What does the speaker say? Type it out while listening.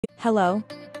Hello.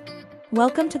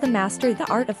 Welcome to the Master the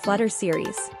Art of Flutter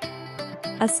series.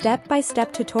 A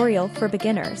step-by-step tutorial for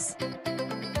beginners.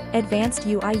 Advanced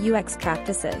UI/UX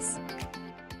practices.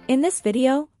 In this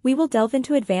video, we will delve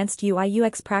into advanced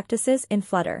UI/UX practices in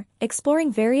Flutter,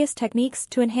 exploring various techniques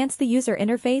to enhance the user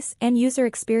interface and user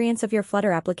experience of your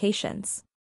Flutter applications.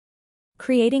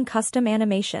 Creating custom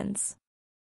animations.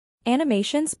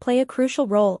 Animations play a crucial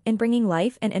role in bringing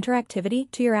life and interactivity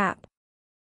to your app.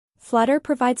 Flutter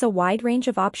provides a wide range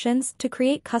of options to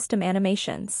create custom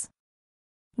animations.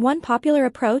 One popular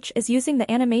approach is using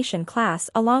the animation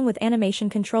class along with animation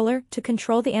controller to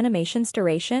control the animation's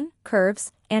duration,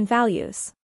 curves, and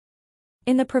values.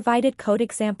 In the provided code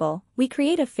example, we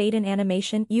create a fade-in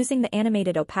animation using the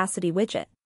animated opacity widget.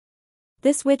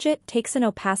 This widget takes an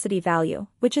opacity value,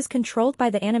 which is controlled by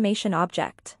the animation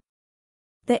object.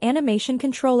 The animation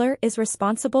controller is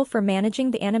responsible for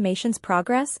managing the animation's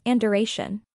progress and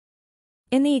duration.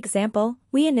 In the example,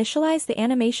 we initialize the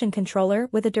animation controller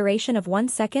with a duration of 1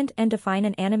 second and define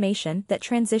an animation that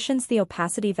transitions the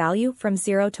opacity value from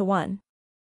 0 to 1.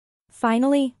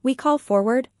 Finally, we call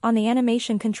forward on the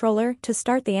animation controller to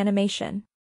start the animation.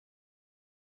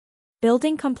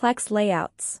 Building complex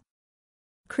layouts.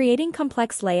 Creating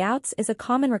complex layouts is a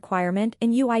common requirement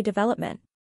in UI development.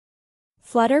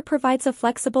 Flutter provides a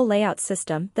flexible layout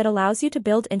system that allows you to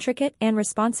build intricate and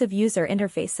responsive user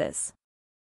interfaces.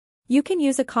 You can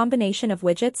use a combination of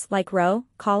widgets like row,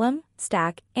 column,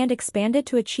 stack, and expanded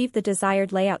to achieve the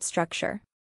desired layout structure.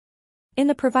 In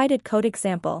the provided code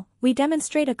example, we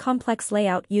demonstrate a complex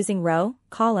layout using row,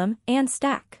 column, and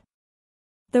stack.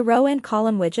 The row and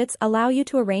column widgets allow you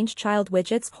to arrange child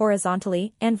widgets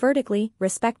horizontally and vertically,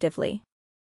 respectively.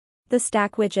 The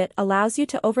stack widget allows you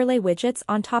to overlay widgets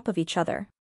on top of each other.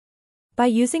 By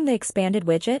using the expanded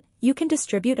widget, you can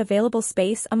distribute available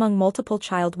space among multiple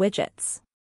child widgets.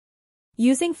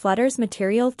 Using Flutter's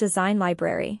Material Design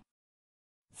Library.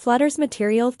 Flutter's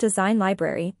Material Design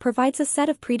Library provides a set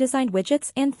of pre-designed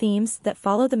widgets and themes that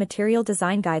follow the material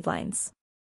design guidelines.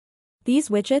 These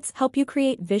widgets help you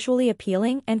create visually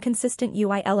appealing and consistent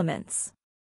UI elements.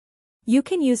 You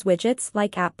can use widgets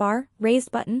like app bar,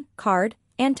 raised button, card,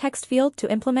 and text field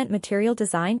to implement material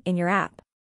design in your app.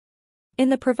 In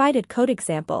the provided code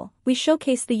example, we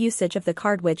showcase the usage of the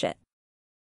card widget.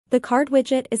 The card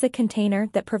widget is a container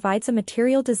that provides a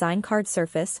material design card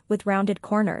surface with rounded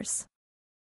corners.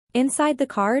 Inside the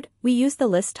card, we use the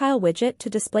list tile widget to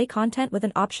display content with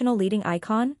an optional leading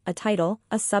icon, a title,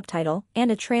 a subtitle, and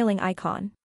a trailing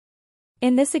icon.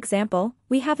 In this example,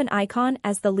 we have an icon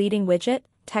as the leading widget,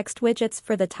 text widgets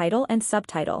for the title and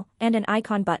subtitle, and an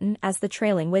icon button as the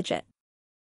trailing widget.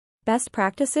 Best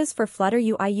practices for Flutter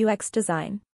UI/UX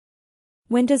design.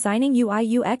 When designing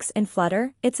UI/UX in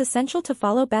Flutter, it's essential to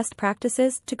follow best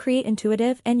practices to create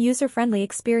intuitive and user-friendly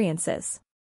experiences.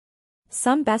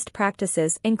 Some best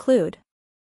practices include: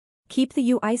 keep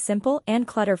the UI simple and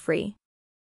clutter-free.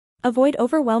 Avoid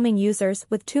overwhelming users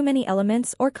with too many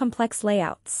elements or complex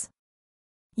layouts.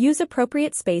 Use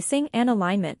appropriate spacing and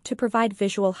alignment to provide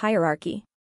visual hierarchy.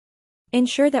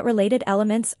 Ensure that related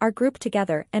elements are grouped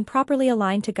together and properly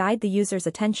aligned to guide the user's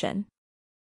attention.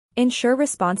 Ensure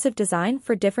responsive design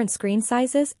for different screen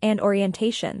sizes and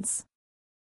orientations.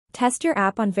 Test your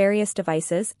app on various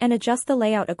devices and adjust the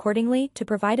layout accordingly to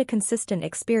provide a consistent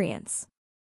experience.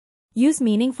 Use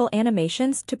meaningful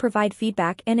animations to provide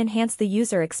feedback and enhance the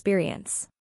user experience.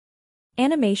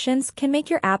 Animations can make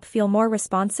your app feel more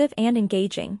responsive and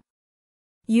engaging.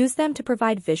 Use them to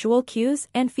provide visual cues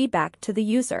and feedback to the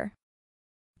user.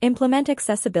 Implement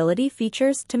accessibility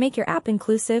features to make your app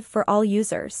inclusive for all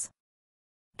users.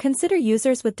 Consider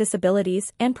users with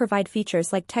disabilities and provide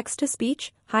features like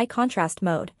text-to-speech, high contrast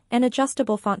mode, and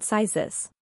adjustable font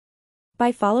sizes.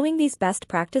 By following these best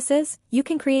practices, you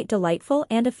can create delightful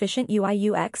and efficient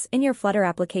UI/UX in your Flutter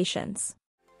applications.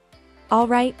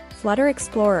 Alright, Flutter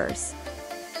Explorers.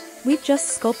 We've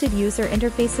just sculpted user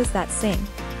interfaces that sing.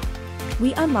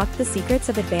 We unlocked the secrets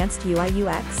of advanced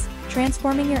UI/UX,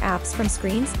 transforming your apps from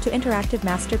screens to interactive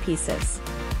masterpieces.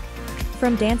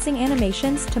 From dancing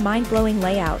animations to mind-blowing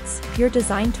layouts, your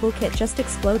design toolkit just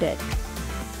exploded.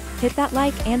 Hit that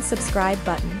like and subscribe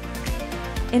button.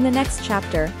 In the next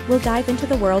chapter, we'll dive into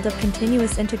the world of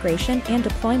continuous integration and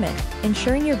deployment,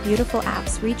 ensuring your beautiful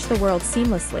apps reach the world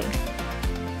seamlessly.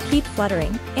 Keep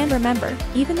fluttering, and remember,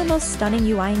 even the most stunning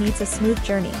UI needs a smooth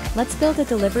journey. Let's build a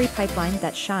delivery pipeline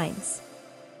that shines.